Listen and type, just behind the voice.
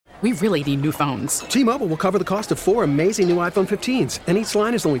We really need new phones. T-Mobile will cover the cost of 4 amazing new iPhone 15s, and each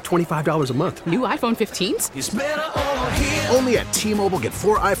line is only $25 a month. New iPhone 15s? It's better over here. Only at T-Mobile, get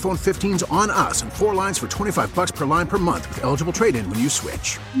 4 iPhone 15s on us and 4 lines for $25 per line per month with eligible trade-in when you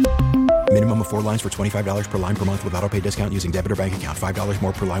switch. Minimum of 4 lines for $25 per line per month with autopay discount using debit or bank account. $5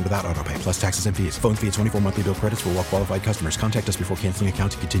 more per line without autopay, plus taxes and fees. Phone fee at 24 monthly bill credits for well-qualified customers. Contact us before canceling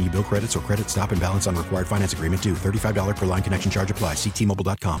account to continue bill credits or credit stop and balance on required finance agreement due. $35 per line connection charge applies. See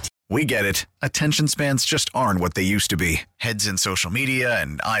T-Mobile.com. We get it. Attention spans just aren't what they used to be. Heads in social media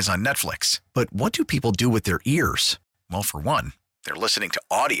and eyes on Netflix. But what do people do with their ears? Well, for one, they're listening to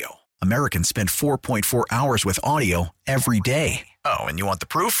audio. Americans spend 4.4 hours with audio every day. Oh, and you want the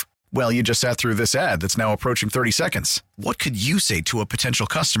proof? Well, you just sat through this ad that's now approaching 30 seconds. What could you say to a potential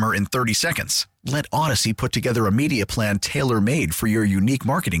customer in 30 seconds? Let Odyssey put together a media plan tailor-made for your unique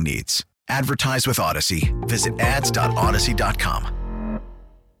marketing needs. Advertise with Odyssey. Visit ads.odyssey.com.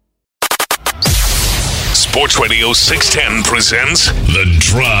 Sports Radio 610 presents The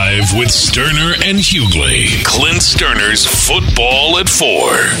Drive with Sterner and Hughley. Clint Sterner's Football at 4.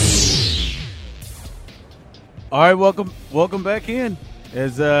 All right, welcome back in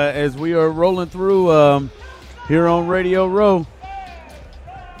as we are rolling through here on Radio Row.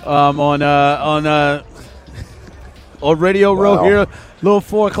 On Radio Row here, little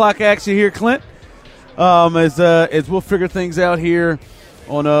 4 o'clock action here, Clint. As we'll figure things out here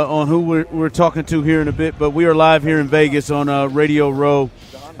on who we're talking to here in a bit, but we are live here in Vegas on Radio Row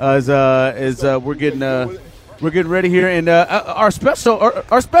as we're getting ready here, and our special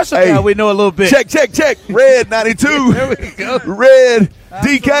guy we know a little bit. Check. Red 92. There we go. Red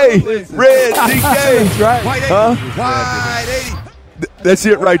DK. Red DK. That's right. White 80. That's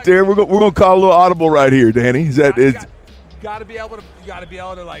it right there. We're gonna call a little audible right here, Danny. Is that it? You got to be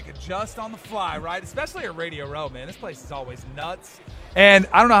able to like adjust on the fly, right? Especially at Radio Row, man. This place is always nuts. And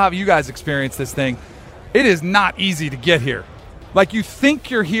I don't know how you guys experience this thing. It is not easy to get here. Like, you think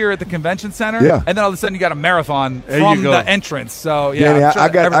you're here at the convention center, and then all of a sudden you got a marathon from the entrance. So, yeah, Danny, sure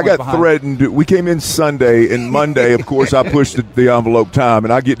I got threatened. We came in Sunday, and Monday, of course, I pushed the envelope time,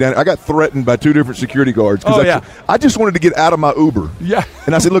 and I got threatened by 2 different security guards. I just wanted to get out of my Uber. Yeah.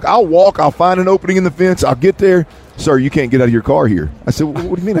 And I said, look, I'll walk. I'll find an opening in the fence. I'll get there. Sir, you can't get out of your car here. I said,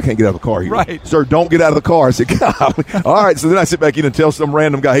 what do you mean I can't get out of the car here? Right. Sir, don't get out of the car. I said, golly. All right. So then I sit back in and tell some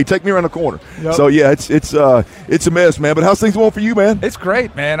random guy, hey, take me around the corner. Yep. So, yeah, it's a mess, man. But how's things going for you, man? It's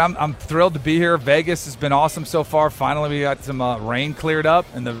great, man. I'm thrilled to be here. Vegas has been awesome so far. Finally, we got some rain cleared up,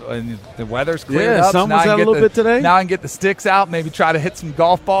 and the weather's cleared up. Sun was out a little bit today. Now I can get the sticks out, maybe try to hit some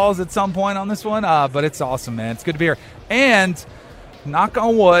golf balls at some point on this one. But it's awesome, man. It's good to be here. And knock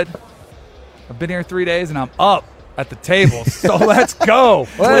on wood, I've been here 3 days, and I'm up at the table. So let's go.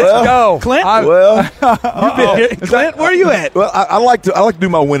 Let's go. Clint? You've been here. Clint, where are you at? Well, I like to do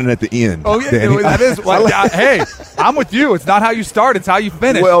my winning at the end. Oh, yeah. Danny. That is. Hey, I'm with you. It's not how you start. It's how you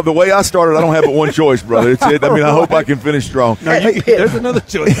finish. Well, the way I started, I don't have but one choice, brother. It's it. I mean, I hope I can finish strong. No, there's another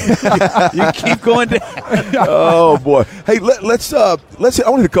choice. You keep going down. Oh, boy. Hey, let's I want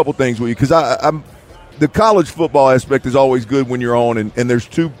to hit a couple things with you because I'm the college football aspect is always good when you're on, and there's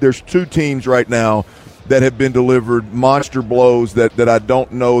two teams right now that have been delivered monster blows that I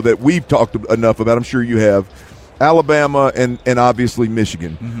don't know that we've talked enough about. I'm sure you have. Alabama and obviously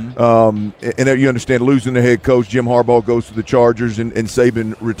Michigan. Mm-hmm. And you understand, losing their head coach, Jim Harbaugh goes to the Chargers and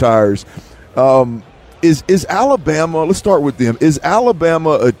Saban retires. Is Alabama, let's start with them, is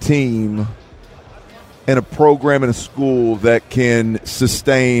Alabama a team and a program and a school that can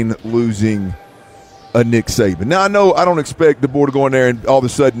sustain losing a Nick Saban? Now, I know I don't expect the board to go in there and all of a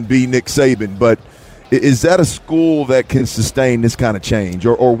sudden be Nick Saban, but is that a school that can sustain this kind of change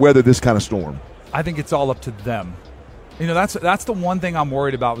or weather this kind of storm? I think it's all up to them. You know, that's the one thing I'm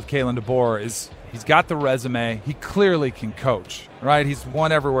worried about with Kalen DeBoer is he's got the resume. He clearly can coach, right? He's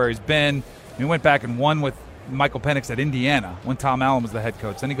won everywhere he's been. He went back and won with Michael Penix at Indiana when Tom Allen was the head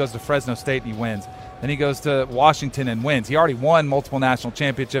coach. Then he goes to Fresno State and he wins. Then he goes to Washington and wins. He already won multiple national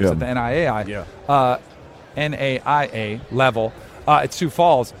championships at the NAIA level at Sioux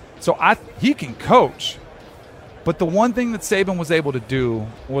Falls. So he can coach. But the one thing that Saban was able to do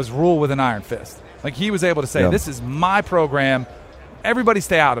was rule with an iron fist. Like, he was able to say, this is my program. Everybody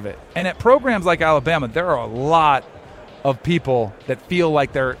stay out of it. And at programs like Alabama, there are a lot of people that feel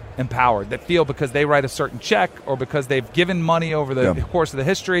like they're empowered, that feel because they write a certain check or because they've given money over the course of the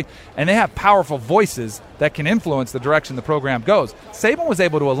history, and they have powerful voices that can influence the direction the program goes. Saban was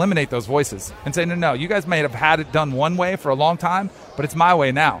able to eliminate those voices and say, no, you guys may have had it done one way for a long time, but it's my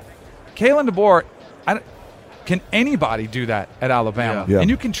way now. Kalen DeBoer, can anybody do that at Alabama? And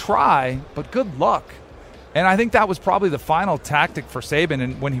you can try, but good luck. And I think that was probably the final tactic for Saban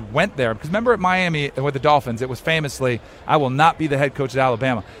and when he went there. Because remember at Miami with the Dolphins, it was famously, I will not be the head coach at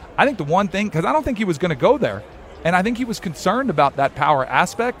Alabama. I think the one thing, because I don't think he was going to go there, and I think he was concerned about that power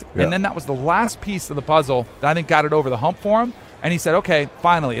aspect, and then that was the last piece of the puzzle that I think got it over the hump for him. And he said, okay,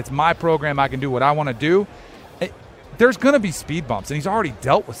 finally, it's my program. I can do what I want to do. There's going to be speed bumps, and he's already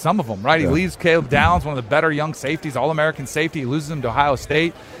dealt with some of them, right? He leaves Caleb Downs, one of the better young safeties, All-American safety. He loses him to Ohio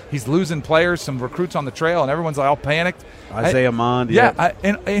State. He's losing players, some recruits on the trail, and everyone's all panicked. Isaiah Mond.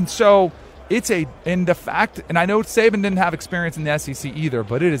 And so it's and the fact, and I know Saban didn't have experience in the SEC either,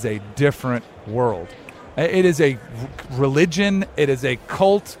 but it is a different world. It is a religion. It is a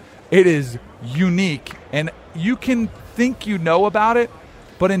cult. It is unique, and you can think you know about it,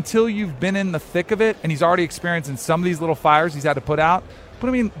 but until you've been in the thick of it, and he's already experiencing some of these little fires he's had to put out. But,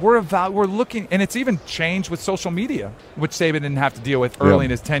 I mean, we're looking, and it's even changed with social media, which Saban didn't have to deal with early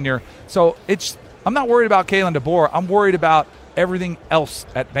in his tenure. So I'm not worried about Kalen DeBoer. I'm worried about everything else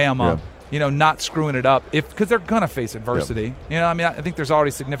at Bama, not screwing it up because they're going to face adversity. I think there's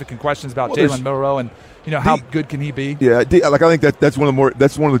already significant questions about Jalen Milroe and, how good can he be? Yeah, I think that's one of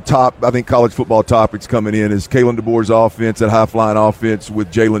the top, I think, college football topics coming in is Kalen DeBoer's offense, that high-flying offense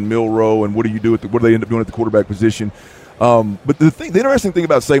with Jalen Milroe, and what do you do what do they end up doing at the quarterback position? But the interesting thing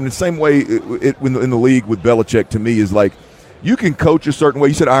about Saban, the same way in the league with Belichick to me is like you can coach a certain way.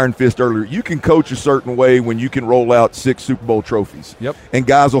 You said Iron Fist earlier. You can coach a certain way when you can roll out 6 Super Bowl trophies. Yep. And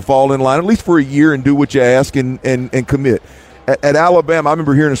guys will fall in line at least for a year and do what you ask and commit. At Alabama, I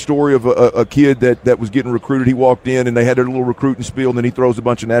remember hearing a story of a kid that was getting recruited. He walked in, and they had their little recruiting spiel, and then he throws a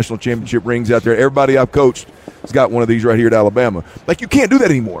bunch of national championship rings out there. Everybody I've coached has got one of these right here at Alabama. Like, you can't do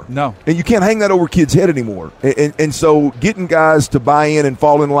that anymore. No. And you can't hang that over kids' head anymore. And so getting guys to buy in and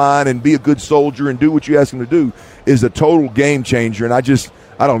fall in line and be a good soldier and do what you ask them to do is a total game changer. And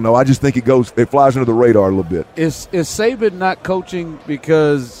I don't know. I just think it flies under the radar a little bit. Is Saban not coaching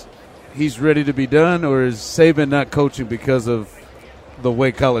because he's ready to be done, or is Saban not coaching because of the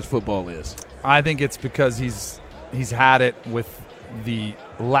way college football is? I think it's because he's had it with the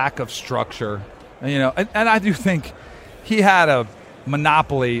lack of structure, and I do think he had a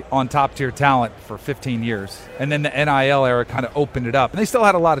monopoly on top-tier talent for 15 years, and then the NIL era kind of opened it up. And they still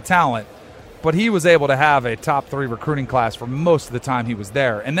had a lot of talent, but he was able to have a top 3 recruiting class for most of the time he was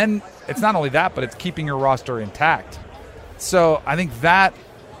there. And then it's not only that, but it's keeping your roster intact. So I think that –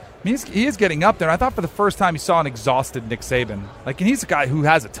 he is getting up there. I thought for the first time you saw an exhausted Nick Saban. And he's a guy who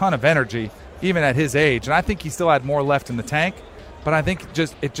has a ton of energy, even at his age. And I think he still had more left in the tank. But I think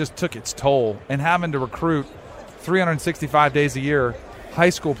it just took its toll. And having to recruit 365 days a year, high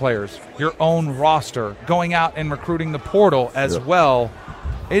school players, your own roster, going out and recruiting the portal as well,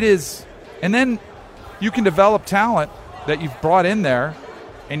 it is. And then you can develop talent that you've brought in there,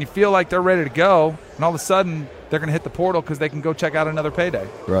 and you feel like they're ready to go, and all of a sudden – they're going to hit the portal because they can go check out another payday.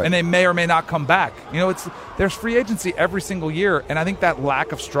 Right. And they may or may not come back. There's free agency every single year, and I think that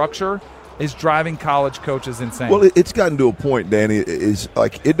lack of structure is driving college coaches insane. Well, it's gotten to a point, Danny, is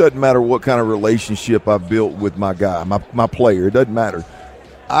like it doesn't matter what kind of relationship I've built with my guy, my player. It doesn't matter.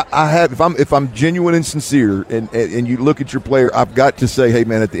 I have if I'm genuine and sincere, and you look at your player, I've got to say, hey,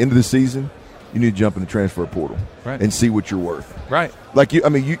 man, at the end of the season, you need to jump in the transfer portal and see what you're worth. Right. Like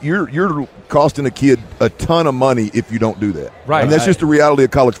you're costing a kid a ton of money if you don't do that. Right. And that's just the reality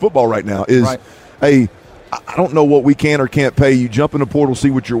of college football right now. Is hey, I don't know what we can or can't pay you. Jump in the portal, see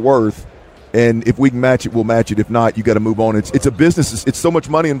what you're worth, and if we can match it, we'll match it. If not, you got to move on. It's a business. It's so much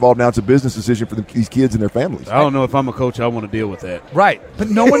money involved now. It's a business decision for these kids and their families. I don't know if I'm a coach. I want to deal with that. Right. But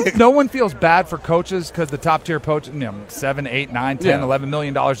no one feels bad for coaches because the top tier coach, $7, $8, $9, $10, $11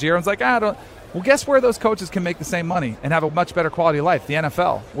 million a year. And it's like I don't. Well, guess where those coaches can make the same money and have a much better quality of life? The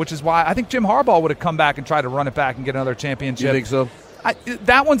NFL, which is why I think Jim Harbaugh would have come back and tried to run it back and get another championship. You think so?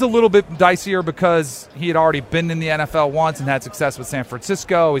 That one's a little bit dicier because he had already been in the NFL once and had success with San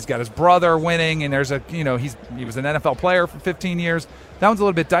Francisco. He's got his brother winning, and he was an NFL player for 15 years. That one's a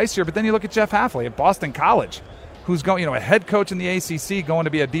little bit dicier. But then you look at Jeff Hafley at Boston College, who's going, a head coach in the ACC, going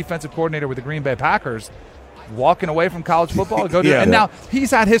to be a defensive coordinator with the Green Bay Packers. Walking away from college football to go to now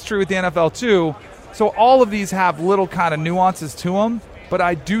he's had history with the NFL too, so all of these have little kind of nuances to them, but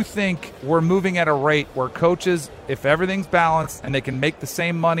I do think we're moving at a rate where coaches, if everything's balanced and they can make the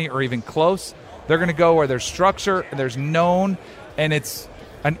same money or even close, they're going to go where there's structure and there's known, and it's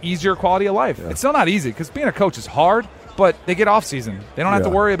an easier quality of life. It's still not easy because being a coach is hard, but they get off season. They don't have to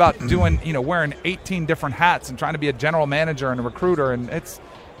worry about doing wearing 18 different hats and trying to be a general manager and a recruiter, and it's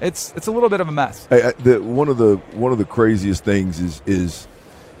a little bit of a mess. Hey, one of the craziest things is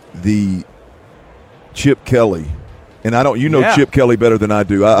the Chip Kelly And I don't, Chip Kelly better than I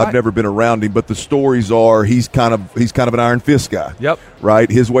do. I've never been around him, but the stories are he's kind of an iron fist guy. Yep. Right,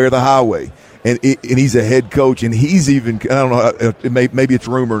 his way or the highway, and he's a head coach, and he's even, I don't know, maybe it's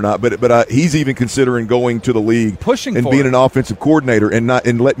rumor or not, but he's even considering going to the league, pushing and for being it. an offensive coordinator,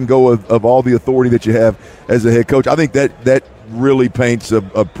 and letting go of all the authority that you have as a head coach. I think that really paints a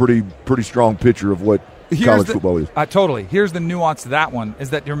pretty strong picture of what college football is. Totally. Here's the nuance to that one is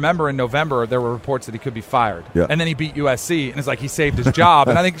that you remember in November there were reports that he could be fired. Yeah. And then he beat USC, and it's like he saved his job.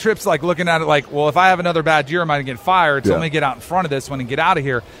 And I think Tripp's like looking at it like, well, if I have another bad year, I might get fired, so let me get out in front of this one and get out of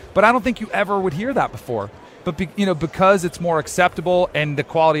here. But I don't think you ever would hear that before. But, because it's more acceptable and the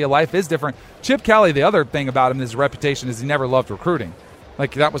quality of life is different. Chip Kelly, the other thing about him, his reputation is he never loved recruiting.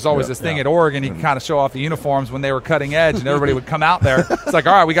 Like, that was always this thing at Oregon. He could kind of show off the uniforms when they were cutting edge, and everybody would come out there. It's like,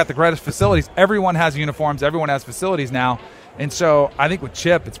 all right, we got the greatest facilities. Everyone has uniforms. Everyone has facilities now. And so I think with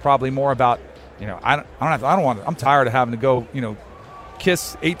Chip, it's probably more about, I'm tired of having to go,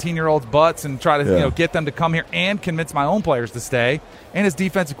 kiss 18-year-olds' butts and try to, get them to come here and convince my own players to stay. And his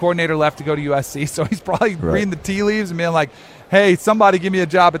defensive coordinator left to go to USC, so he's probably reading the tea leaves and being like, hey, somebody give me a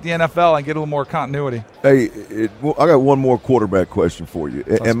job at the NFL and get a little more continuity. Hey, I got one more quarterback question for you.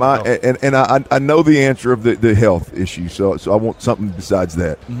 I know the answer of the health issue, so I want something besides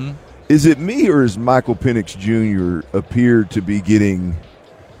that. Mm-hmm. Is it me, or is Michael Penix Jr. appeared to be getting,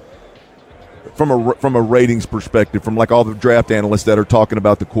 from a ratings perspective, from like all the draft analysts that are talking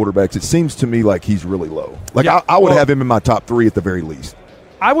about the quarterbacks, it seems to me like he's really low. Like I would have him in my top 3 at the very least.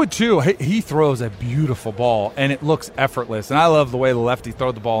 I would too. He throws a beautiful ball, and it looks effortless. And I love the way the lefty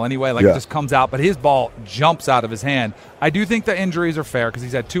throw the ball anyway. It just comes out, but his ball jumps out of his hand. I do think the injuries are fair because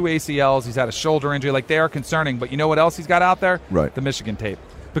he's had 2 ACLs. He's had a shoulder injury. Like, they are concerning. But you know what else he's got out there? Right. The Michigan tape.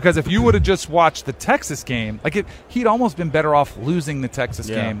 Because if you would have just watched the Texas game, he'd almost been better off losing the Texas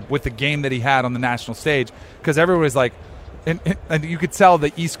game with the game that he had on the national stage, because everybody's like, and you could tell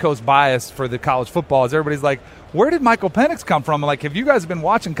the East Coast bias for the college football is everybody's like, where did Michael Penix come from? Like, if you guys have been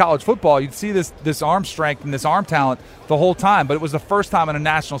watching college football, you'd see this arm strength and this arm talent the whole time. But it was the first time on a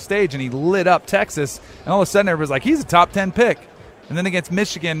national stage, and he lit up Texas. And all of a sudden, everybody's like, he's a top 10 pick. And then against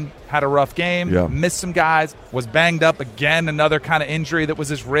Michigan, had a rough game, missed some guys, was banged up again, another kind of injury that was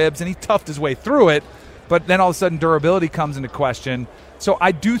his ribs, and he toughed his way through it. But then all of a sudden, durability comes into question. So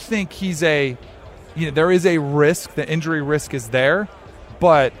I do think there is a risk, the injury risk is there,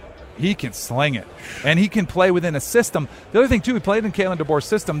 but he can sling it, and he can play within a system. The other thing, too, he played in Kalen DeBoer's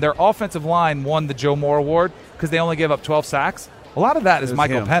system. Their offensive line won the Joe Moore Award because they only gave up 12 sacks. A lot of that is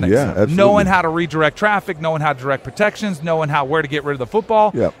Michael Penix. Yeah, absolutely. Knowing how to redirect traffic, knowing how to direct protections, knowing where to get rid of the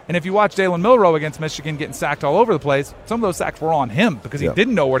football. Yep. And if you watch Jalen Milroe against Michigan getting sacked all over the place, some of those sacks were on him because he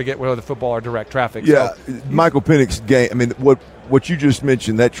didn't know where to get rid of the football or direct traffic. Yeah, so, Michael Penix game, I mean, what you just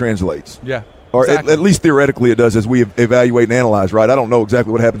mentioned, that translates. Yeah. Or exactly. at least theoretically it does, as we evaluate and analyze, right? I don't know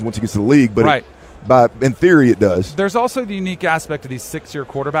exactly what happens once he gets to the league, but in theory it does. There's also the unique aspect of these 6-year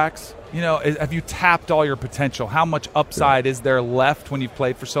quarterbacks. Have you tapped all your potential? How much upside is there left when you've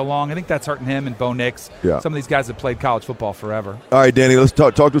played for so long? I think that's hurting him and Bo Nix. Yeah. Some of these guys have played college football forever. All right, Danny, let's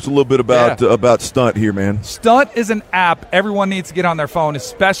talk to us a little bit about Stunt here, man. Stunt is an app everyone needs to get on their phone,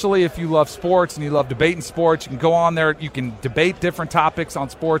 especially if you love sports and you love debating sports. You can go on there. You can debate different topics on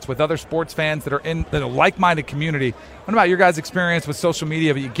sports with other sports fans that are in a like-minded community. I don't know about your guys' experience with social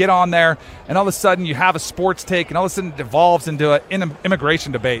media, but you get on there, and all of a sudden you have a sports take, and all of a sudden it evolves into an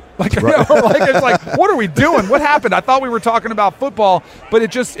immigration debate. It's like, what are we doing? What happened? I thought we were talking about football, but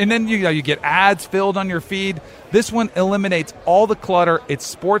and then you get ads filled on your feed. This one eliminates all the clutter. It's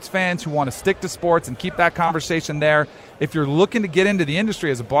sports fans who want to stick to sports and keep that conversation there. If you're looking to get into the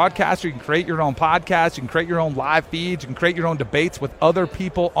industry as a broadcaster, you can create your own podcast. You can create your own live feeds. You can create your own debates with other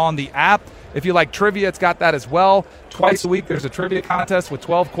people on the app. If you like trivia, it's got that as well. Twice a week, there's a trivia contest with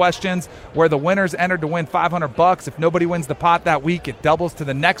 12 questions where the winner's entered to win $500. If nobody wins the pot that week, it doubles to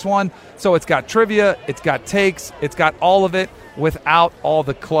the next one. So it's got trivia, it's got takes, it's got all of it without all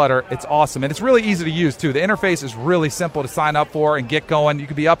the clutter. It's awesome. And it's really easy to use, too. The interface is really simple to sign up for and get going. You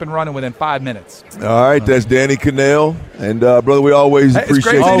can be up and running within 5 minutes. All right, that's Danny Kanell. And, brother, we always appreciate it's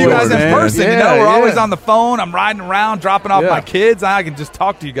great seeing you guys in person. Yeah, we're always on the phone. I'm riding around, dropping off my kids. I can just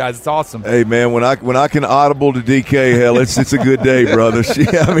talk to you guys. It's awesome. Hey, man, when I can audible to DK, hell, it's a good day, brother.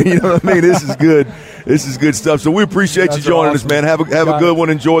 I mean, you know what I mean? This is good. This is good stuff. So we appreciate you joining us, man. Have a good one.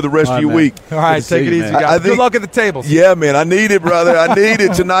 Enjoy the rest of your week. All right, take it easy, guys. Good luck at the tables. Yeah, man, I need it, brother. I need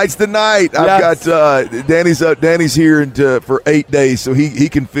it. Tonight's the night. I've got Danny's here for 8 days, so he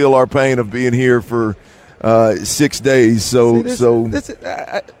can feel our pain of being here for 6 days. So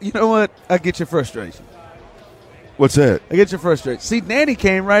you know what? I get your frustration. What's that? I get your frustration. See, Danny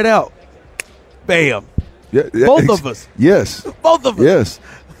came right out. Bam. Yeah, Both of us. Yes. Both of us. Yes.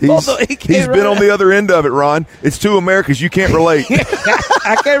 He's been on the other end of it, Ron. It's two Americas. You can't relate.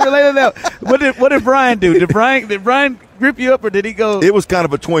 I can't relate to that. What did Brian do? Did Brian grip you up, or did he go? It was kind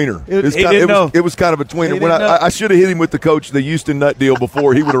of a tweener. It was kind of a tweener. When I should have hit him with the coach, the Houston nut deal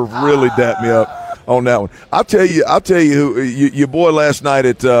before. He would have really dapped me up on that one. I'll tell you who your boy last night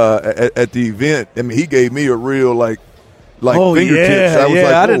at the event. I mean, he gave me a real fingertips.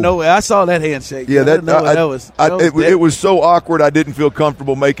 I didn't know. I saw that handshake. Yeah, it was so awkward. I didn't feel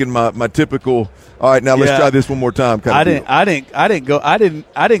comfortable making my typical. All right, now let's try this one more time. I didn't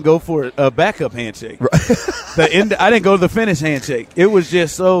go for a backup handshake. Right. I didn't go to the finish handshake. It was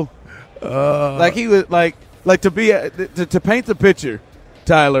just so like he was like to paint the picture,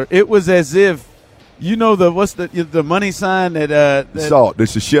 Tyler. It was as if. You know what's the money sign that salt?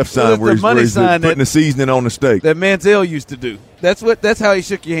 It's a chef sign where he's putting the seasoning on the steak. That Manziel used to do. That's how he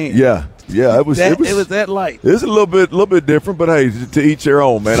shook your hand. Yeah. It was that light. It was a little bit different, but hey, to each their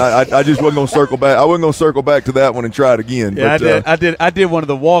own, man. I just wasn't gonna circle back. I wasn't gonna circle back to that one and try it again. Yeah, but, I did one of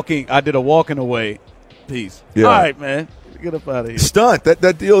the walking. I did a walking away piece. Yeah. All right, man. Get up out of here. Stunt.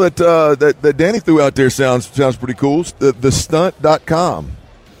 That deal that Danny threw out there sounds pretty cool. The stunt.com.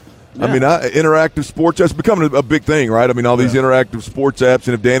 Yeah. I mean, interactive sports, that's becoming a big thing, right? I mean, all these interactive sports apps,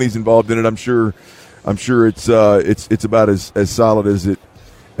 and if Danny's involved in it, I'm sure it's about as solid as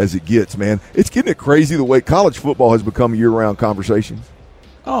it gets, man. It's getting crazy the way college football has become a year-round conversation.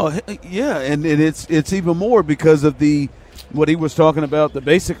 Oh, yeah, and it's even more because of what he was talking about, the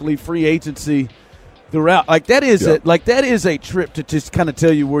basically free agency throughout. Like that is a trip to just kind of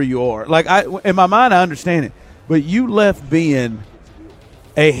tell you where you are. Like in my mind, I understand it, but you left being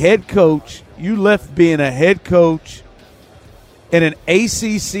a head coach. You left being a head coach in an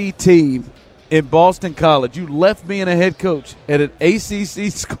ACC team in Boston College. You left being a head coach at an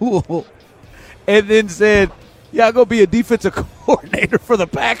ACC school and then said, yeah, I'll go be a defensive coordinator for the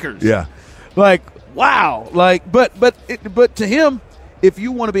Packers. Yeah. Like, wow. Like, but to him, if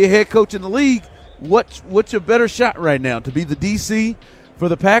you want to be a head coach in the league, what's your better shot right now? To be the DC for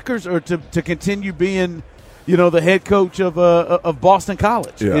the Packers or to continue being – the head coach of Boston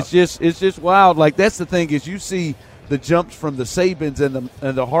College. Yeah. It's just wild. Like that's the thing is you see the jumps from the Sabans and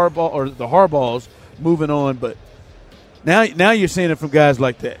the Harbaughs moving on, but now you're seeing it from guys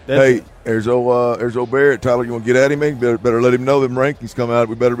like that. There's old Barrett. Tyler, you want to get at him? Better let him know them rankings come out.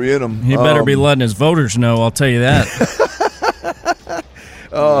 We better be in them. He better be letting his voters know. I'll tell you that.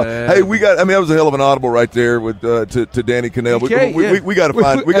 Hey, that was a hell of an audible right there with to Danny Kanell. We got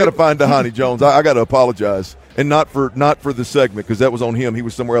to find Dhani Jones. I got to apologize, and not for the segment because that was on him. He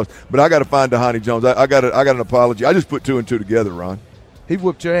was somewhere else. But I got to find Dhani Jones. I got an apology. I just put 2 and 2 together, Ron. He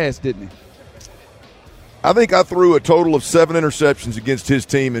whooped your ass, didn't he? I think I threw a total of 7 interceptions against his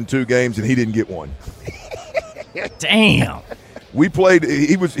team in 2 games, and he didn't get one. Damn. We played.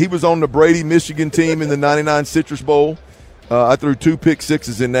 He was on the Brady Michigan team in the '99 Citrus Bowl. I threw 2 pick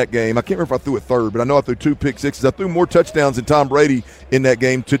sixes in that game. I can't remember if I threw a third, but I know I threw 2 pick sixes. I threw more touchdowns than Tom Brady in that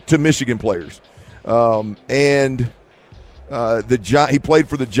game to Michigan players. He played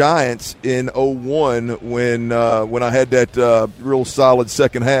for the Giants in 2001 when I had that real solid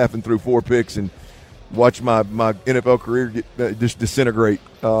second half and threw 4 picks and watched my NFL career just disintegrate.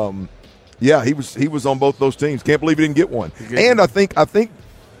 He was on both those teams. Can't believe he didn't get one. And I think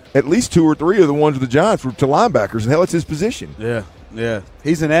at least 2 or 3 of the ones with the Giants were to linebackers, and hell, it's his position. Yeah.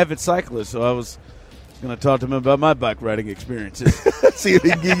 He's an avid cyclist, so I was going to talk to him about my bike riding experiences. See if he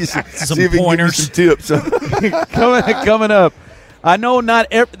can give you some pointers, some tips. Coming up. I know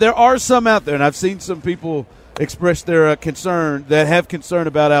there are some out there, and I've seen some people express their concern about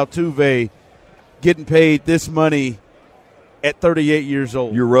Altuve getting paid this money at 38 years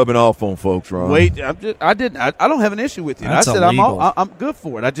old. You're rubbing off on folks, Ron. Wait, I don't have an issue with it. That's I said illegal. I'm good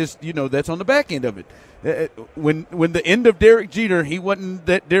for it. I just that's on the back end of it. When the end of Derek Jeter, he wasn't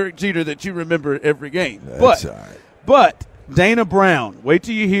that Derek Jeter that you remember every game. That's all right. But Dana Brown, wait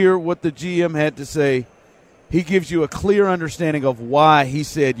till you hear what the GM had to say. He gives you a clear understanding of why he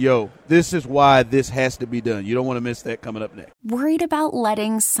said, this is why this has to be done. You don't want to miss that coming up next. Worried about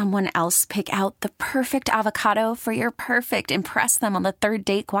letting someone else pick out the perfect avocado for your perfect impress them on the third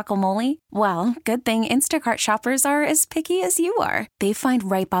date guacamole? Well, good thing Instacart shoppers are as picky as you are. They find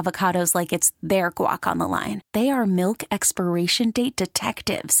ripe avocados like it's their guac on the line. They are milk expiration date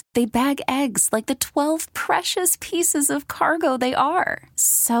detectives. They bag eggs like the 12 precious pieces of cargo they are.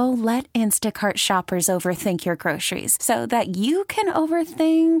 So let Instacart shoppers overthink your groceries so that you can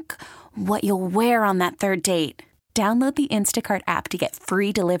overthink what you'll wear on that third date. Download the Instacart app to get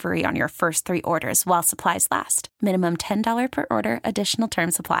free delivery on your first 3 orders while supplies last. Minimum $10 per order. Additional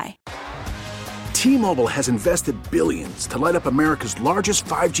terms apply. T-Mobile has invested billions to light up America's largest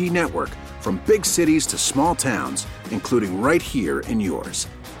 5G network, from big cities to small towns, including right here in yours.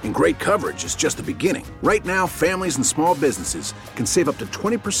 And great coverage is just the beginning. Right now, families and small businesses can save up to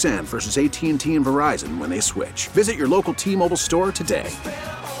 20% versus AT&T and Verizon when they switch. Visit your local T-Mobile store today.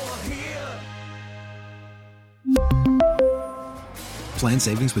 Plan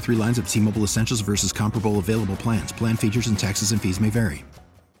savings with 3 lines of T-Mobile Essentials versus comparable available plans. Plan features and taxes and fees may vary.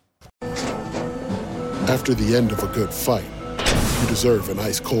 After the end of a good fight, you deserve an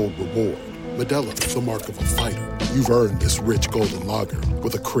ice-cold reward. Modelo is the mark of a fighter. You've earned this rich golden lager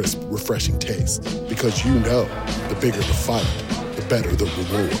with a crisp, refreshing taste. Because you know, the bigger the fight, the better the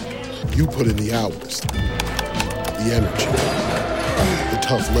reward. You put in the hours, the energy, the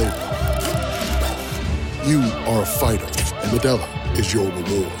tough labor. You are a fighter, and Modelo is your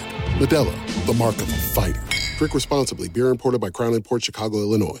reward. Modelo, the mark of a fighter. Drink responsibly. Beer imported by Crown Imports, Chicago,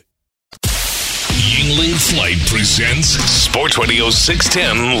 Illinois. Yingling Flight presents Sports Radio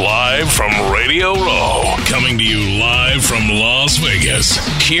 610 live from Radio Row. Coming to you live from Las Vegas.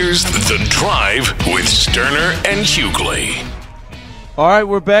 Here's The Drive with Sterner and Hughley. All right,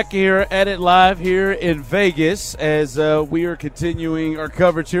 we're back here at it live here in Vegas as we are continuing our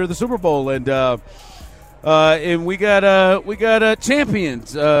coverage here of the Super Bowl, and we got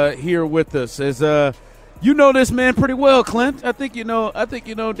champions here with us. As you know this man pretty well, Clint. I think you know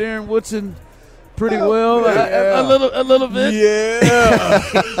Darren Woodson pretty well, a little bit. Yeah,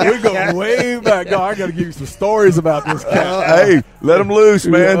 we're going way back. God, I got to give you some stories about this cat. Hey, let him loose,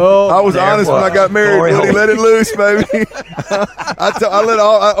 man. I was honest when I got married. Woody, let it loose, baby.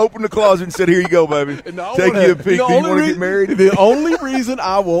 I opened the closet and said, "Here you go, baby. Take you a peek. Do you want to get married?" The only reason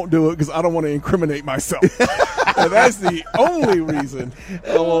I won't do it because I don't want to incriminate myself. And that's the only reason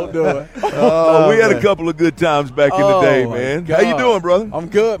I won't do it. We had a couple of good times back in the day, man. God. How you doing, brother? I'm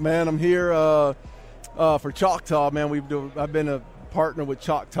good, man. I'm here for Choctaw, man. I've been a partner with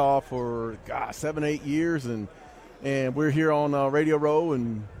Choctaw for 7-8 years, and we're here on Radio Row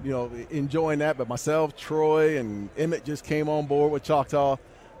and enjoying that. But myself, Troy, and Emmett just came on board with Choctaw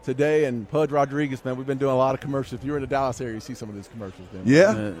today, and Pudge Rodriguez, man. We've been doing a lot of commercials. If you're in the Dallas area, you see some of these commercials, man.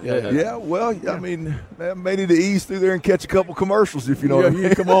 Yeah. Well, I mean, may need to ease through there and catch a couple commercials if you know what I mean.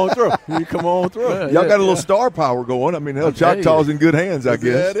 You come on through. Y'all got a little star power going. I mean, Choctaw's in good hands, I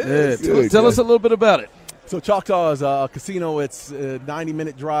guess. Yeah, it is. Tell us a little bit about it. So Choctaw is a casino. It's a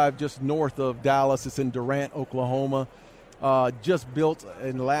 90-minute drive just north of Dallas. It's in Durant, Oklahoma. Just built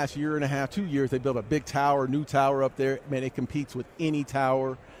in the last year and a half, 2 years, they built a big tower, new tower up there. Man, it competes with any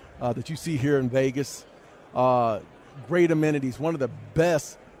tower that you see here in Vegas. Great amenities, one of the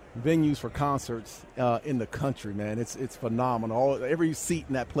best venues for concerts in the country, man. It's phenomenal. Every seat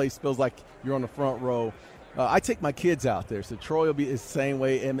in that place feels like you're on the front row. I take my kids out there. So Troy will be the same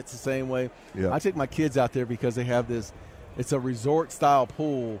way. Emmett's the same way. Yeah. I take my kids out there because they have this – it's a resort-style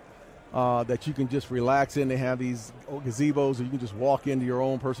pool that you can just relax in. They have these gazebos, or you can just walk into your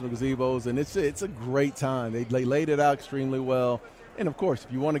own personal gazebos, and it's a great time. They laid it out extremely well. And, of course,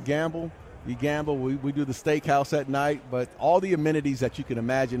 if you want to gamble, you gamble. We do the steakhouse at night, but all the amenities that you can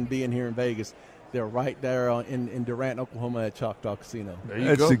imagine being here in Vegas, they're right there in Durant, Oklahoma at Choctaw Casino.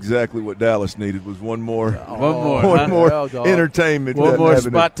 That's exactly what Dallas needed, was one more entertainment. One more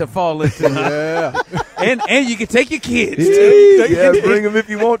spot to fall into. Yeah. and you can take your kids. Bring them if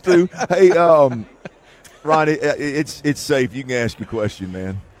you want to. Hey, Ronnie, it's safe. You can ask your question,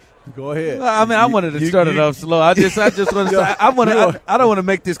 man. Go ahead. I mean, I wanted to start it off slow. I just want to say I don't want to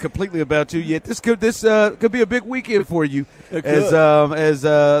make this completely about you yet. This could be a big weekend for you as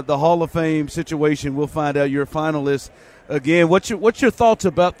the Hall of Fame situation. We'll find out your finalists again. What's your thoughts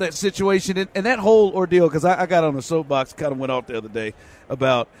about that situation and that whole ordeal? Because I got on a soapbox, kind of went off the other day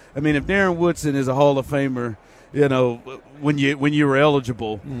about. I mean, if Darren Woodson is a Hall of Famer, when you were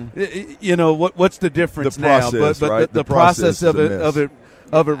eligible, what's the difference now? But the process of it.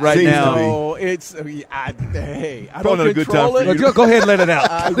 Right Seems now. Oh, it's I don't control it. Go ahead and let it out.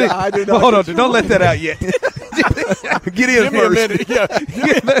 I do not. Hold on, don't let that out yet. Get in first.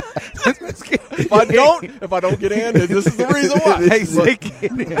 If I don't get in, this is the reason why.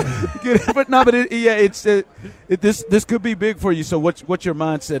 This could be big for you. So what's your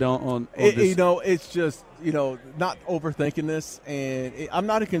mindset on this? It's just not overthinking this, and I'm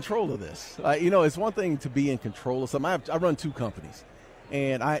not in control of this. It's one thing to be in control of something. I run 2 companies.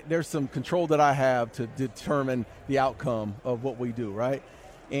 And there's some control that I have to determine the outcome of what we do, right?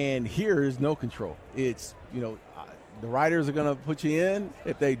 And here is no control. It's, the writers are going to put you in.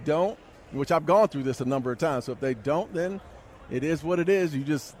 If they don't, which I've gone through this a number of times, so if they don't, then it is what it is. You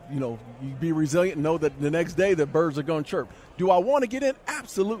just, you be resilient and know that the next day the birds are going to chirp. Do I want to get in?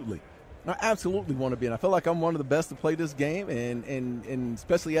 Absolutely. I absolutely want to be, and I feel like I'm one of the best to play this game, and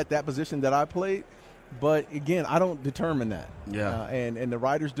especially at that position that I played. But, again, I don't determine that. Yeah. And the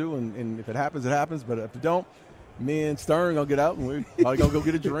writers do, and if it happens, it happens. But if it don't, me and Stern going to get out, and we're probably going to go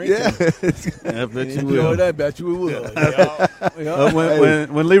get a drink. Yeah. I bet you will. I bet you we will.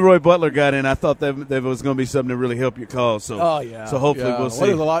 When Leroy Butler got in, I thought that was going to be something to really help your cause. So, so hopefully we'll see.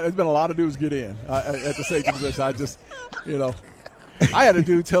 There's been a lot of dudes get in at the safety position. I just, I had a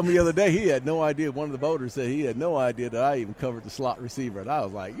dude tell me the other day he had no idea. One of the voters said he had no idea that I even covered the slot receiver. And I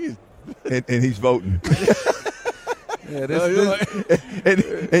was like, and he's voting. Yeah,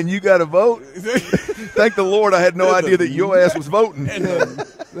 and you got to vote. Thank the Lord, I had no idea that your ass was voting.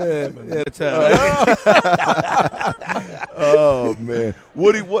 Oh man,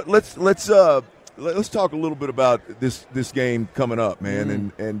 Woody, let's talk a little bit about this game coming up,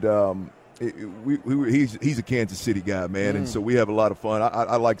 man, he's a Kansas City guy, man, and so we have a lot of fun.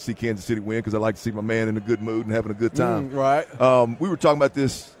 I like to see Kansas City win because I like to see my man in a good mood and having a good time. Right. We were talking about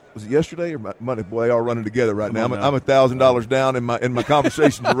this. Was it yesterday or Monday? Boy, they all running together right now. I'm $1,000 down, and my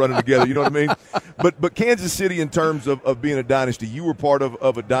conversations are running together. You know what I mean? But Kansas City, in terms of being a dynasty, you were part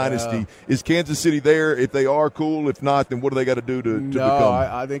of a dynasty. Yeah. Is Kansas City there? If they are, cool. If not, then what do they got to do to become?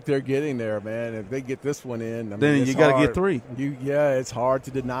 I think they're getting there, man. If they get this one in, then you got to get 3. It's hard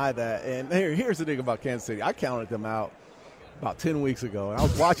to deny that. And here's the thing about Kansas City. I counted them out about 10 weeks ago, and I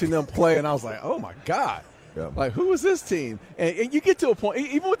was watching them play, and I was like, oh my God. Yeah. Like, who is this team? And you get to a point,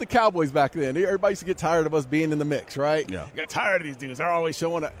 even with the Cowboys back then, everybody used to get tired of us being in the mix, right? Yeah. You got tired of these dudes. They're always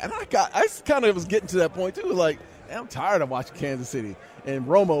showing up. And I kind of was getting to that point, too. Like, I'm tired of watching Kansas City. And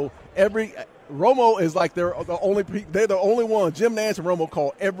Romo is like they're the only one. Jim Nantz and Romo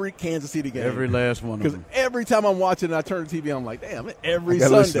call every Kansas City game. Every last one of them. Because every time I'm watching and I turn the TV, I'm like, damn, every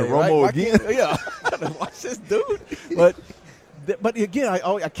Sunday. Listen to Romo again? Yeah. I got to watch this dude. But again,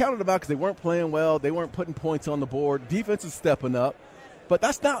 I counted them out because they weren't playing well. They weren't putting points on the board. Defense is stepping up, but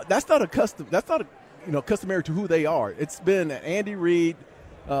that's not customary to who they are. It's been Andy Reid,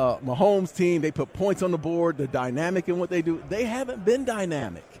 Mahomes' team. They put points on the board. They're dynamic in what they do. They haven't been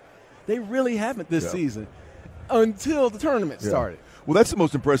dynamic. They really haven't this season until the tournament started. Well, that's the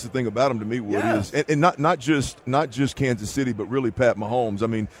most impressive thing about him to me, Woody, is and not just Kansas City, but really Pat Mahomes. I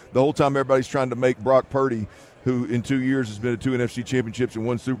mean, the whole time everybody's trying to make Brock Purdy, who in 2 years has been to 2 NFC championships and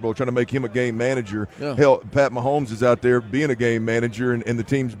 1 Super Bowl, trying to make him a game manager. Yeah. Hell, Pat Mahomes is out there being a game manager, and the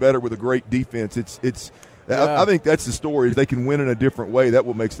team's better with a great defense. I think that's the story. They can win in a different way. That's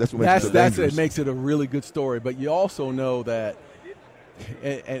what makes it so dangerous. It makes it a really good story. But you also know that,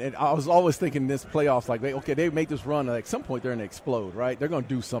 and I was always thinking this playoffs, like, they make this run. Like, at some point they're going to explode, right? They're going to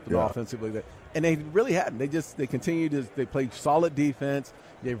do something offensively. And they really haven't. They continue to play solid defense.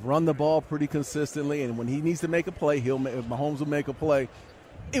 They've run the ball pretty consistently, and when he needs to make a play, Mahomes will make a play.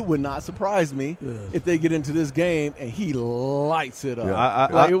 It would not surprise me if they get into this game and he lights it up.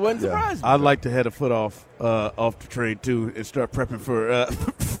 Yeah, it wouldn't surprise me. I'd like to head a foot off the trade too and start prepping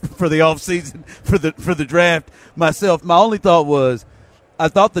for the off season for the draft myself. My only thought was, I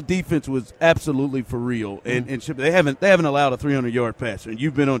thought the defense was absolutely for real, and they haven't allowed a 300-yard passer. And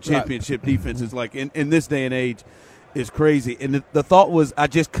you've been on championship defenses like in this day and age. Is crazy, and the thought was I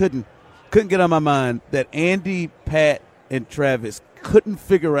just couldn't get on my mind that Andy, Pat, and Travis couldn't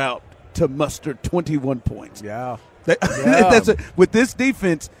figure out to muster 21 points. Yeah, with this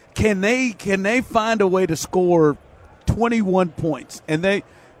defense, can they find a way to score 21 points? And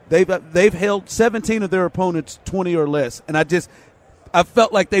they've held 17 of their opponents 20 or less, and I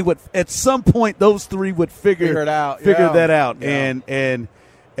felt like they would at some point those 3 would figure that out,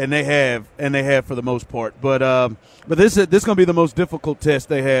 and they have for the most part. But this is going to be the most difficult test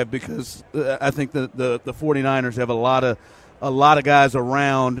they have because I think the 49ers have a lot of guys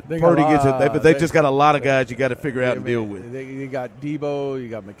around. Purdy gets it, but they just got a lot of guys you got to figure out and deal with. You got Debo, you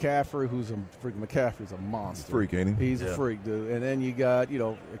got McCaffrey, McCaffrey's a monster. Freak, ain't he? He's a freak, dude. And then you got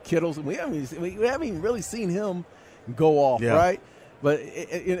Kittle's. We haven't even really seen him go off, right? But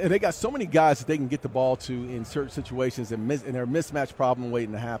they got so many guys that they can get the ball to in certain situations, and their mismatch problem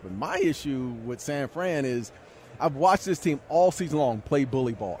waiting to happen. My issue with San Fran is I've watched this team all season long play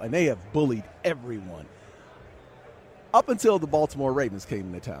bully ball, and they have bullied everyone up until the Baltimore Ravens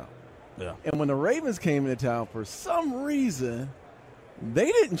came into town. Yeah. And when the Ravens came into town, for some reason, they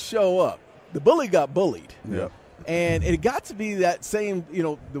didn't show up. The bully got bullied. Yeah. And it got to be that same,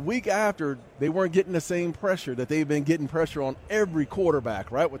 the week after, they weren't getting the same pressure that they've been getting pressure on every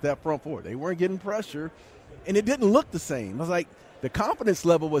quarterback, right, with that front four. They weren't getting pressure, and it didn't look the same. I was like, the confidence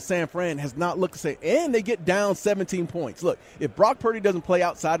level with San Fran has not looked the same, and they get down 17 points. Look, if Brock Purdy doesn't play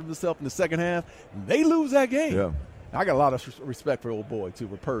outside of himself in the second half, they lose that game. Yeah. I got a lot of respect for old boy, too,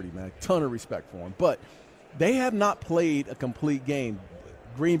 with Purdy, man. A ton of respect for him. But they have not played a complete game.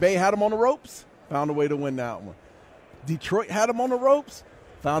 Green Bay had them on the ropes, found a way to win that one. Detroit had them on the ropes,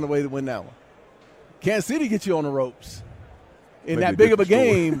 found a way to win that one. Kansas City gets you on the ropes. In that big of a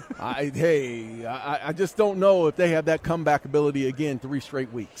game, I just don't know if they have that comeback ability again 3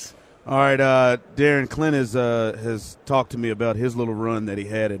 straight weeks. All right, Darren, Clint has talked to me about his little run that he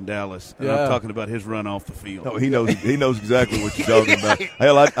had in Dallas. And I'm talking about his run off the field. No, he knows exactly what you're talking about.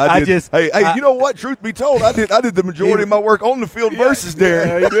 Hell, I did. You know what? Truth be told, I did the majority of my work on the field versus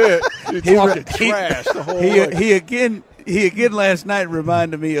Darren. Yeah, he did. You're talking trash the whole way. He again last night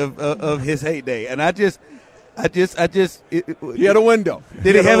reminded me of his heyday, and I just he had a window.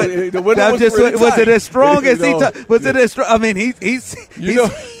 Did he have it? The window was it as strong as he? Was it as strong? I mean, he's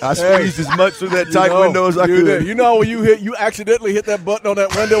I squeezed as much through that tight window as I could. You know when you accidentally hit that button on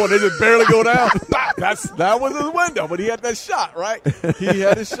that window and they just barely go down. That was his window, but he had that shot right. He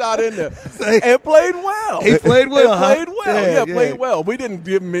had his shot in there and played well. He played well. Played well. We didn't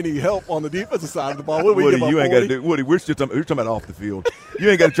give him any help on the defensive side of the ball. Woody, you ain't got to do. Woody, we're talking about off the field. You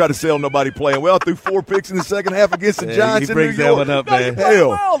ain't got to try to sell nobody playing well. Threw 4 picks in the second half against the Giants in New York. He brings that one up, man. Hell.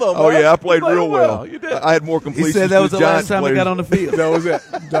 Well, though, oh, man. yeah, I played real well. You did. I had more completions. He said that was the the Giants last time he got on the field.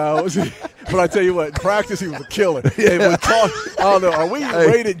 That was it. But I tell you what, in practice, he was a killer. I don't know, are we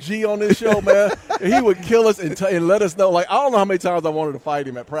rated G on this show, man? He would kill us and let us know. Like, I don't know how many times I wanted to fight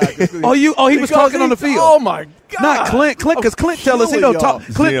him at practice. He was talking on the field. Oh, my God. Not Clint, because Clint tell us he don't talk.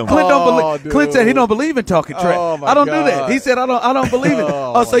 Clint don't believe. Clint said he don't believe in talking trash. I don't do that. He said I don't believe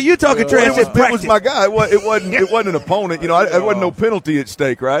it. So you talking trash? It was my guy. It wasn't an opponent. You know, it wasn't no penalty at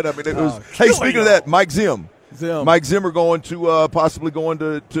stake, right? I mean, it was. Hey, speaking of that, Mike Zim. Mike Zimmer going to possibly going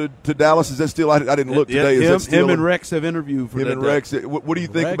to Dallas. Is that still? I didn't look today. Is that still him and Rex have interviewed for him that and Rex. What do you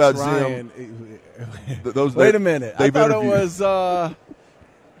think about Zim? Wait a minute. I thought it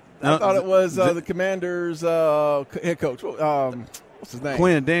was the Commanders' head coach. What's his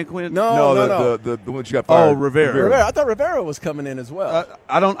name? Dan Quinn. No. The one you got fired. Oh, Rivera. I thought Rivera was coming in as well.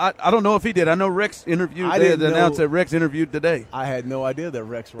 I don't know if he did. I know Rex interviewed. They announced that Rex interviewed today. I had no idea that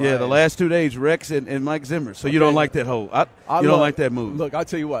Rex. Ryan. Yeah, the last 2 days, Rex and Mike Zimmer. So you don't like that whole. You don't like that move. Look, I'll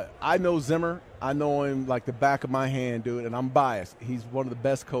tell you what. I know Zimmer. I know him like the back of my hand, dude, and I'm biased. He's one of the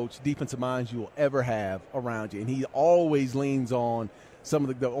best defensive minds you will ever have around you, and he always leans on some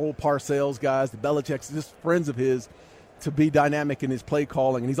of the old Parcells guys, the Belichick's, just friends of his, to be dynamic in his play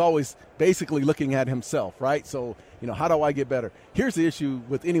calling, and he's always basically looking at himself, right? So, how do I get better? Here's the issue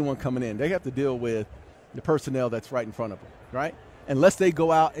with anyone coming in. They have to deal with the personnel that's right in front of them, right? Unless they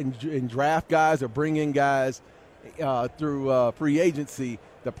go out and draft guys or bring in guys through free agency,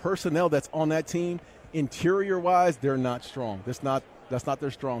 the personnel that's on that team, interior-wise, they're not strong. That's not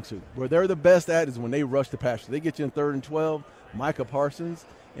their strong suit. Where they're the best at is when they rush the passer. They get you in 3rd and 12, Micah Parsons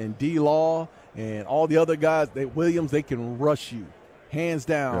and D-Law and all the other guys, Williams, they can rush you, hands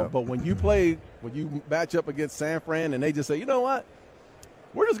down. Yeah. But when you match up against San Fran and they just say, you know what,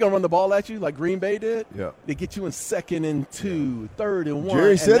 we're just going to run the ball at you like Green Bay did. Yeah. They get you in 2nd and 2, 3rd and 1.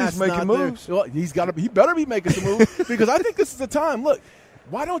 Jerry said he's making moves. Well, he better be making some moves because I think this is the time. Look,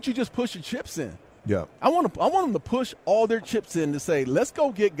 why don't you just push your chips in? Yeah, I want them to push all their chips in to say, let's go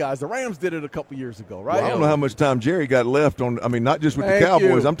get guys. The Rams did it a couple years ago, right? Well, I don't know how much time Jerry got left on. I mean, not just with the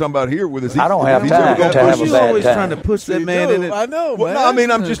Cowboys. I'm talking about here with his. I don't have time to have a bad time. Always trying to push that man in it. I know. Well, no, I mean,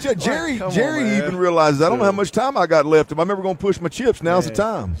 I'm just Jerry. Jerry even realizes I don't know how much time I got left. If I'm ever going to push my chips, now's the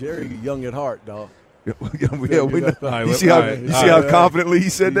time. Jerry, young at heart, dog. You see how confidently he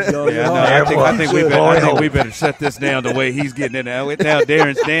said that? I think we better shut this down the way he's getting it now. Now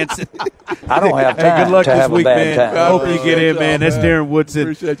Darren's dancing. I don't have time. Hey, good luck to this have week, a bad man. Time. Hope you get in, man. That's Darren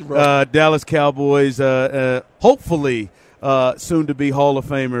Woodson, Dallas Cowboys. Hopefully, soon to be Hall of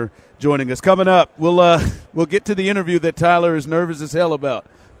Famer joining us. Coming up, we'll get to the interview that Tyler is nervous as hell about.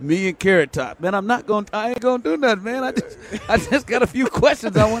 Me and Carrot Top. Man, I ain't going to do nothing, man. I just got a few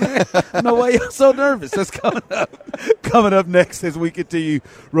questions I want to ask. I know why you're so nervous. That's coming up. Coming up next as we continue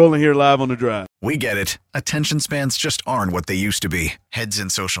rolling here live on The Drive. We get it. Attention spans just aren't what they used to be. Heads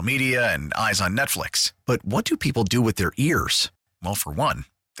in social media and eyes on Netflix. But what do people do with their ears? Well, for one,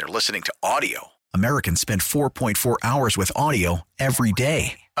 they're listening to audio. Americans spend 4.4 hours with audio every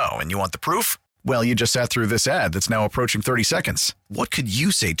day. Oh, and you want the proof? Well, you just sat through this ad that's now approaching 30 seconds. What could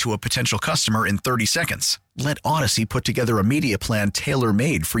you say to a potential customer in 30 seconds? Let Odyssey put together a media plan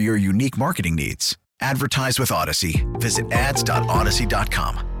tailor-made for your unique marketing needs. Advertise with Odyssey. Visit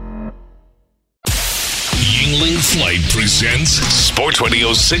ads.odyssey.com. Yingling Flight presents Sports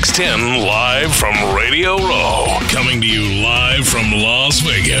Radio 610 live from Radio Row. Coming to you live from Las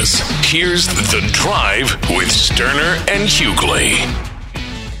Vegas. Here's The Drive with Sterner and Hughley.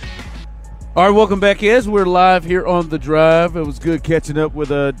 All right, welcome back, as we're live here on The Drive. It was good catching up with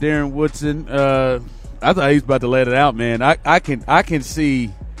Darren Woodson. I thought he was about to let it out, man. I can see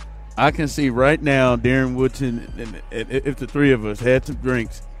right now Darren Woodson, and if the three of us had some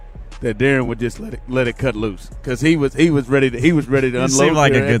drinks, that Darren would just let it cut loose, because he was ready to unload. It seemed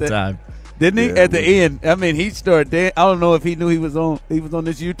like a good time, didn't he? Yeah, at the end, I mean, he started. I don't know if he knew he was on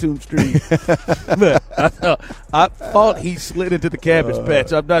this YouTube stream, but I thought he slid into the Cabbage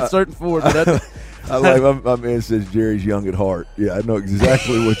Patch. I'm not certain for it, but I like my man says Jerry's young at heart. Yeah, I know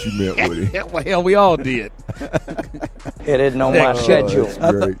exactly what you meant, Woody. Well, we all did. It isn't on my schedule.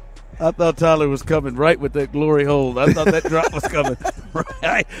 I thought Tyler was coming right with that glory hold. I thought that drop was coming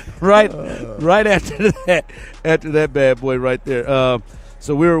right after that bad boy right there.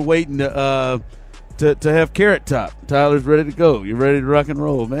 So we were waiting to have Carrot Top. Tyler's ready to go. You're ready to rock and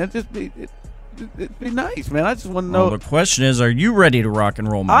roll, man. It'd be nice, man. I just want to know. Well, the question is, are you ready to rock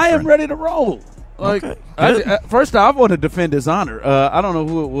and roll, my friend? I am ready to roll. Like, okay. First off, I want to defend his honor. I don't know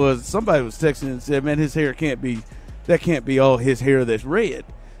who it was. Somebody was texting and said, "Man, his hair can't be all his hair that's red.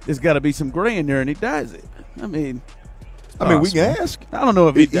 There's got to be some gray in there," and he dyes it. I mean, we can ask. I don't know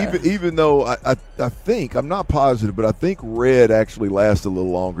if even though I think, I'm not positive, but I think red actually lasts a little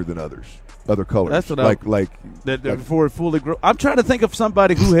longer than other colors. That's what before it fully grows. I'm trying to think of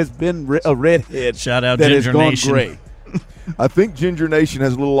somebody who has been a redhead. Shout out that Ginger has gone Nation. gray. I think Ginger Nation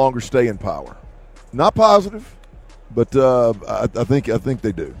has a little longer staying power. Not positive, but I think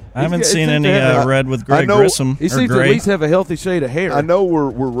they do. I haven't seen any red with Greg Grissom. He seems to at least have a healthy shade of hair. I know we're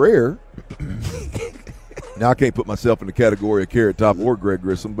rare. Now I can't put myself in the category of Carrot Top or Greg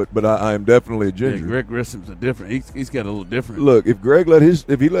Grissom, but I am definitely a ginger. Yeah, Greg Grissom's a different. He's got a little different. Look, if Greg let his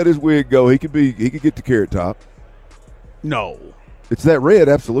wig go, he could get the Carrot Top. No, it's that red,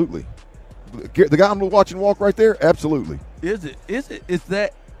 absolutely. The guy I'm watching walk right there, absolutely. Is it? Is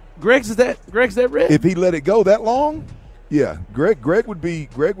that Greg's that red? If he let it go that long, yeah. Greg would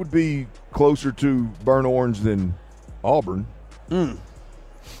be closer to burnt orange than Auburn. Mm.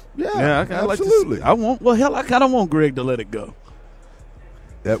 Yeah, absolutely. I kind of want Greg to let it go.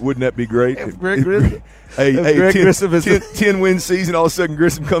 Wouldn't that be great? If Greg Grissom, Greg Grissom is 10-win season, all of a sudden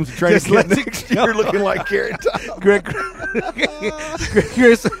Grissom comes to training camp next year looking like Carrot Top. Greg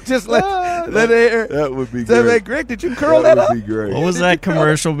Grissom just let it air. That would be great. Hey, Greg, did you curl that up? That would be great. What was that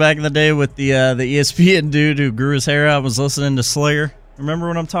commercial back in the day with the ESPN dude who grew his hair out, was listening to Slayer? Remember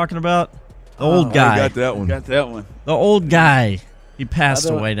what I'm talking about? The old guy. I got that one. The old guy. He passed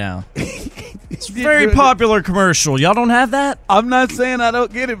away now. It's a very popular commercial. Y'all don't have that? I'm not saying I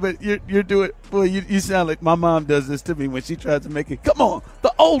don't get it, but you're doing. Boy, you sound like my mom does this to me when she tries to make it. Come on,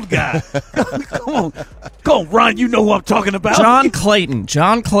 the old guy. Come on, Ron. You know who I'm talking about. John Clayton's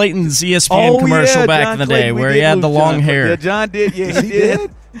ESPN commercial back in the day where he had the long hair. Yeah, John did. Yeah, he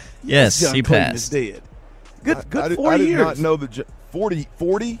did. Yes, John he Clayton passed. is dead. Good 4 years. I did not know the 40.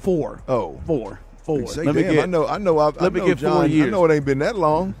 4. Oh, 4. Say, let me get. I know. Let me get John, 4 years. I know it ain't been that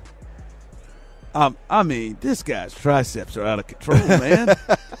long. I mean, this guy's triceps are out of control, man.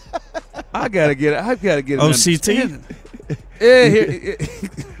 I've got to get OCT? Yeah,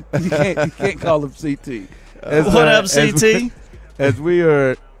 you can't call him CT. What up, CT? As we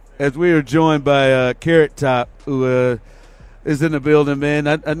are joined by Carrot Top, who is in the building, man.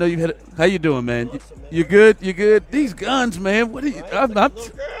 I know you had. How you doing, man? You good? You good? These guns, man. What are you?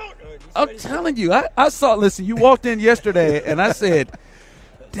 I'm telling you. I saw. Listen, you walked in yesterday, and I said,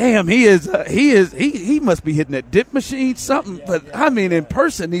 "Damn, he must be hitting that dip machine, something." But I mean, in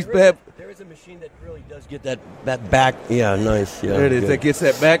person, he's bad. There is a machine that really does get that back. Yeah, nice. Yeah, there it is. That gets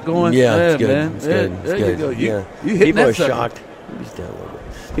that back going. Yeah, it's good. Man. It's good. There you go. You hitting People that are sucker. shocked.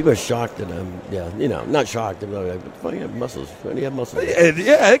 People are shocked that I'm. Yeah, not shocked. But funny, you have muscles. Funny, you have muscles.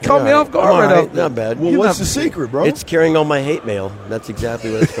 Yeah, it caught me off guard right off. Not bad. Well, what's the secret, bro? It's carrying all my hate mail. That's exactly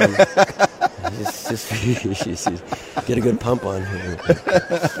what it's from. just get a good pump on here.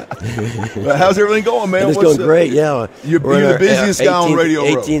 Well, how's everything going, man? It's going great, yeah. You're the busiest guy on Radio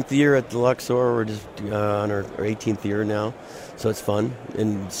Row. 18th year at the Luxor. We're just on our 18th year now, so it's fun.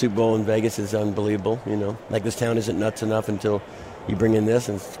 And Super Bowl in Vegas is unbelievable, Like, this town isn't nuts enough until you bring in this,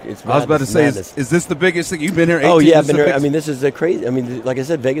 and it's I was about to say, is this the biggest thing? You've been here 18 Oh, yeah, I've been here. I mean, this is crazy. I mean, like I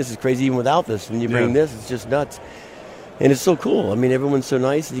said, Vegas is crazy even without this. When you bring this, it's just nuts. And it's so cool. I mean, everyone's so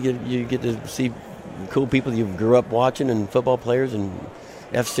nice. You get to see cool people you grew up watching and football players, and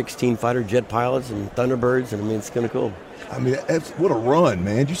F-16 fighter jet pilots and Thunderbirds, and I mean, it's kind of cool. I mean, what a run,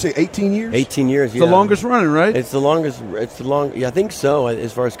 man. Did you say 18 years? 18 years, yeah. The longest running, right? It's the longest. Yeah, I think so.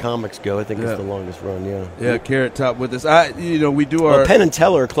 As far as comics go, I think it's the longest run, yeah. Yeah, Carrot Top with us. We do our... Well, Penn and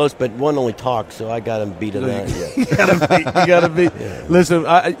Teller are close, but one only talks, so I got him beat at that. You got to beat. Yeah. Listen,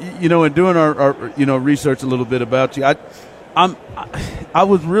 in doing our research a little bit about you, I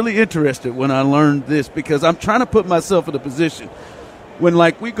was really interested when I learned this because I'm trying to put myself in a position when,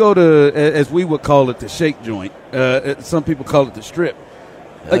 like, we go to, as we would call it, the shake joint. Some people call it the strip.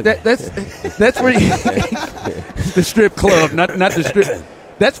 Like that's where you, the strip club, not the strip.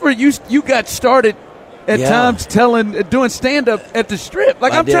 That's where you got started at times doing stand up at the strip.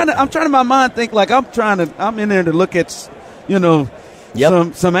 Like I'm trying to in my mind think like I'm in there to look at some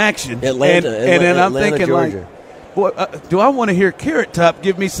action. Atlanta, and then I'm Atlanta, thinking Georgia. like, boy, do I want to hear Carrot Top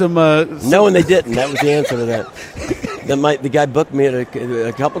give me some? No, and they didn't. That was the answer to that. The guy booked me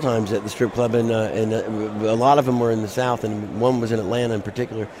a couple times at the strip club, and a lot of them were in the South, and one was in Atlanta in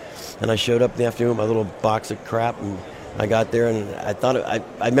particular. And I showed up in the afternoon with my little box of crap, and I got there, and I thought I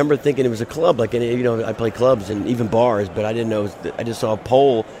remember thinking it was a club, like I play clubs and even bars, but I didn't know. I just saw a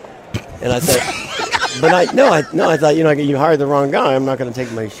pole, and I thought, but I thought you hired the wrong guy. I'm not going to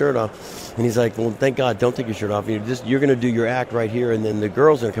take my shirt off. And he's like, well, thank God, don't take your shirt off. You're going to do your act right here, and then the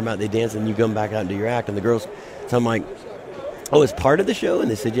girls are going to come out, they dance, and you come back out and do your act. And the girls, so I'm like, oh, it's part of the show? And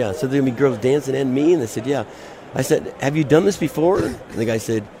they said, yeah. So there's going to be girls dancing and me? And they said, yeah. I said, have you done this before? And the guy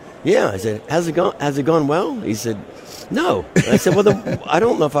said, yeah. I said, has it gone well? He said, no. And I said, well, I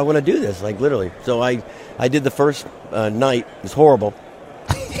don't know if I want to do this, like literally. So I did the first night. It was horrible.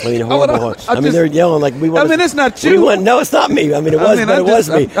 I mean, horrible. They're yelling like we want. I mean, it's not you. No, it's not me. I mean, it was, but it was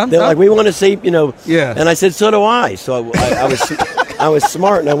me. They're like, we want to see, Yeah. And I said, so do I. So I was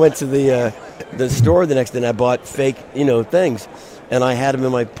smart, and I went to the store the next day, and I bought fake, things, and I had them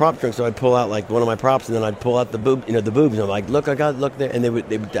in my prop trunk. So I'd pull out like one of my props, and then I'd pull out the boobs. And I'm like, look, look there,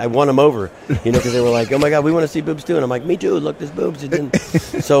 and I won them over, because they were like, oh my God, we want to see boobs too. And I'm like, me too. Look, there's boobs.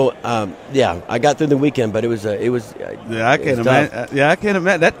 So I got through the weekend, but it was. I can't imagine. Yeah, I can't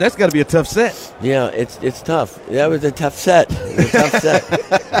imagine. That's got to be a tough set. Yeah, it's tough. That was a tough set.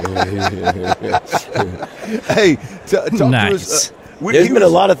 Hey, talk nice. to us. There's been a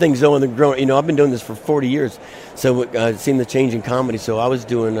lot of things though in the growing. I've been doing this for 40 years, so I've seen the change in comedy. So I was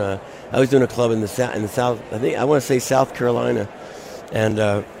doing a club in the South. I think I want to say South Carolina, and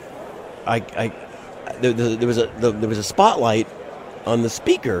there was a spotlight on the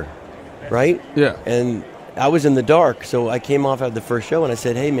speaker, right? Yeah. And I was in the dark, so I came off after the first show, and I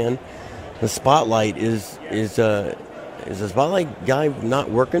said, "Hey, man, the spotlight is the spotlight guy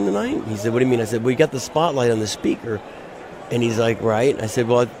not working tonight?" He said, "What do you mean?" I said, "We got the spotlight on the speaker." And he's like, right. I said,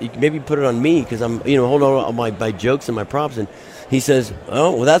 well, you can maybe put it on me because I'm, hold on all my jokes and my props. And he says,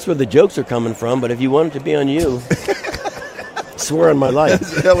 oh, well, that's where the jokes are coming from. But if you want it to be on you, swear on my life.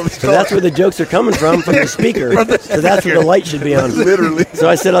 So that's where the jokes are coming from the speaker. So that's where the light should be on. Literally. So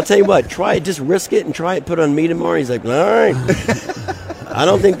I said, I'll tell you what, try it. Just risk it and try it. Put it on me tomorrow. He's like, all right. I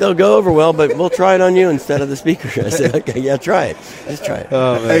don't think they'll go over well, but we'll try it on you instead of the speaker. I said, okay, yeah, try it. Just try it.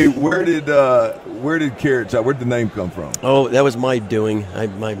 Hey, where did Carrot Top? Where did the name come from? Oh, that was my doing.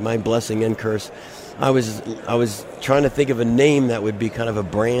 My blessing and curse. I was trying to think of a name that would be kind of a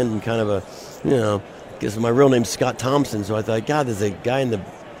brand and kind of a, because my real name's Scott Thompson. So I thought, God, there's a guy in the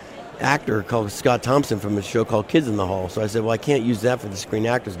actor called Scott Thompson from a show called Kids in the Hall. So I said, well, I can't use that for the Screen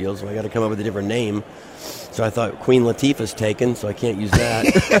Actors Guild, so I got to come up with a different name. So I thought Queen Latifah's taken, so I can't use that.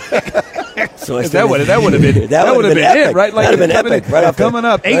 So I that would have been it, right? Like that would have been epic. Right coming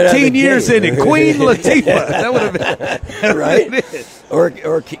up 18 years in it, Queen Latifah. That would have been right,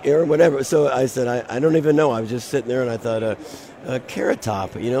 or whatever. So I said, I don't even know. I was just sitting there and I thought, Carrot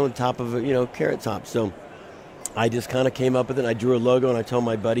Top, top of Carrot Top. So I just kind of came up with it. I drew a logo and I told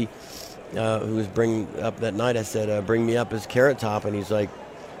my buddy who was bringing up that night. I said, bring me up as Carrot Top, and he's like,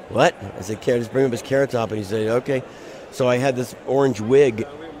 what? I said, just bring him as Carrot Top. And he said, okay. So I had this orange wig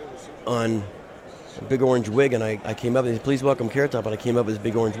on, a big orange wig, and I came up and he said, please welcome Carrot Top. And I came up with this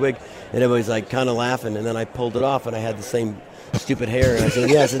big orange wig, and everybody's like kind of laughing. And then I pulled it off, and I had the same stupid hair. And I said,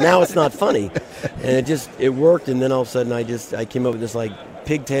 yeah. I said, now it's not funny. And it worked. And then all of a sudden I came up with this like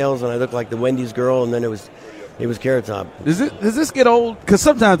pigtails, and I looked like the Wendy's girl, and then it was Carrot Top. Does this get old? Because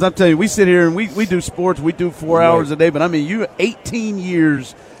sometimes I'm telling you, we sit here and we do sports. We do 4 hours a day. But I mean, you 18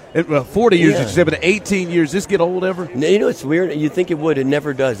 years. Well, 40 years, you said, but 18 years. Does this get old ever? No, it's weird. You think it would. It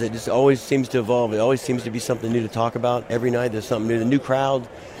never does. It just always seems to evolve. It always seems to be something new to talk about. Every night there's something new. The new crowd.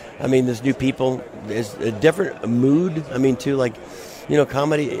 I mean, there's new people. There's a different mood. I mean, too, like,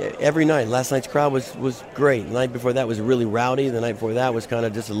 comedy every night. Last night's crowd was great. The night before that was really rowdy. The night before that was kind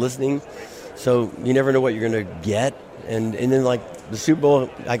of just listening. So you never know what you're going to get. And then, like, the Super Bowl,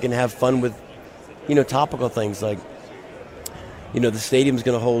 I can have fun with, topical things like, the stadium's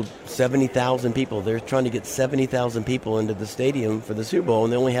going to hold 70,000 people. They're trying to get 70,000 people into the stadium for the Super Bowl,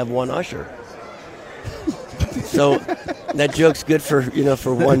 and they only have one usher. So that joke's good for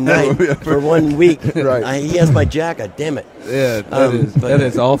one night, for 1 week. Right. He has my jacket. Damn it. Yeah, that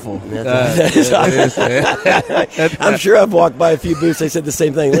is awful. I'm sure I've walked by a few booths. They said the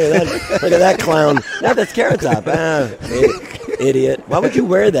same thing. Look at that clown. No, that's Carrot Top. Idiot. Why would you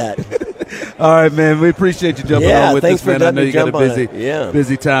wear that? All right, man. We appreciate you jumping on with us, man. I know you got a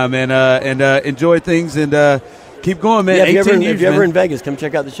busy time, man. And enjoy things and. Keep going, man. Yeah, if you're ever in Vegas, come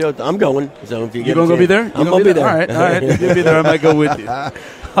check out the show. I'm going. So if you're going to be there? I'm going to be there. All right. If you'll be there, I might go with you. All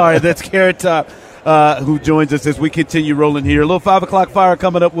right, that's Carrot Top, who joins us as we continue rolling here. A little 5 o'clock fire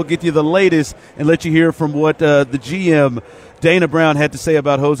coming up. We'll get you the latest and let you hear from what the GM, Dana Brown, had to say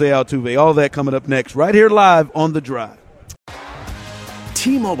about Jose Altuve. All that coming up next, right here live on The Drive.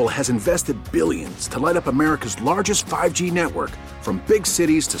 T-Mobile has invested billions to light up America's largest 5G network, from big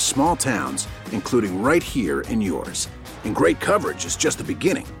cities to small towns, including right here in yours. And great coverage is just the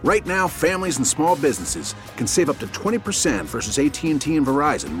beginning. Right now, families and small businesses can save up to 20% versus AT&T and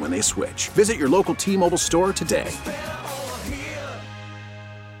Verizon when they switch. Visit your local T-Mobile store today.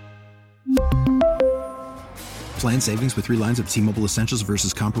 Plan savings with 3 lines of T-Mobile Essentials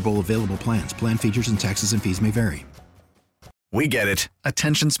versus comparable available plans. Plan features and taxes and fees may vary. We get it.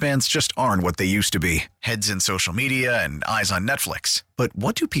 Attention spans just aren't what they used to be. Heads in social media and eyes on Netflix. But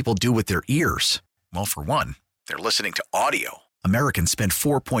what do people do with their ears? Well, for one, they're listening to audio. Americans spend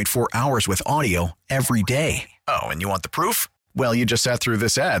 4.4 hours with audio every day. Oh, and you want the proof? Well, you just sat through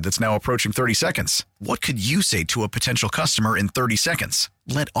this ad that's now approaching 30 seconds. What could you say to a potential customer in 30 seconds?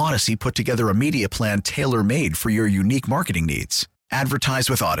 Let Odyssey put together a media plan tailor-made for your unique marketing needs. Advertise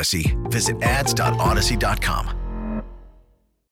with Odyssey. Visit ads.odyssey.com.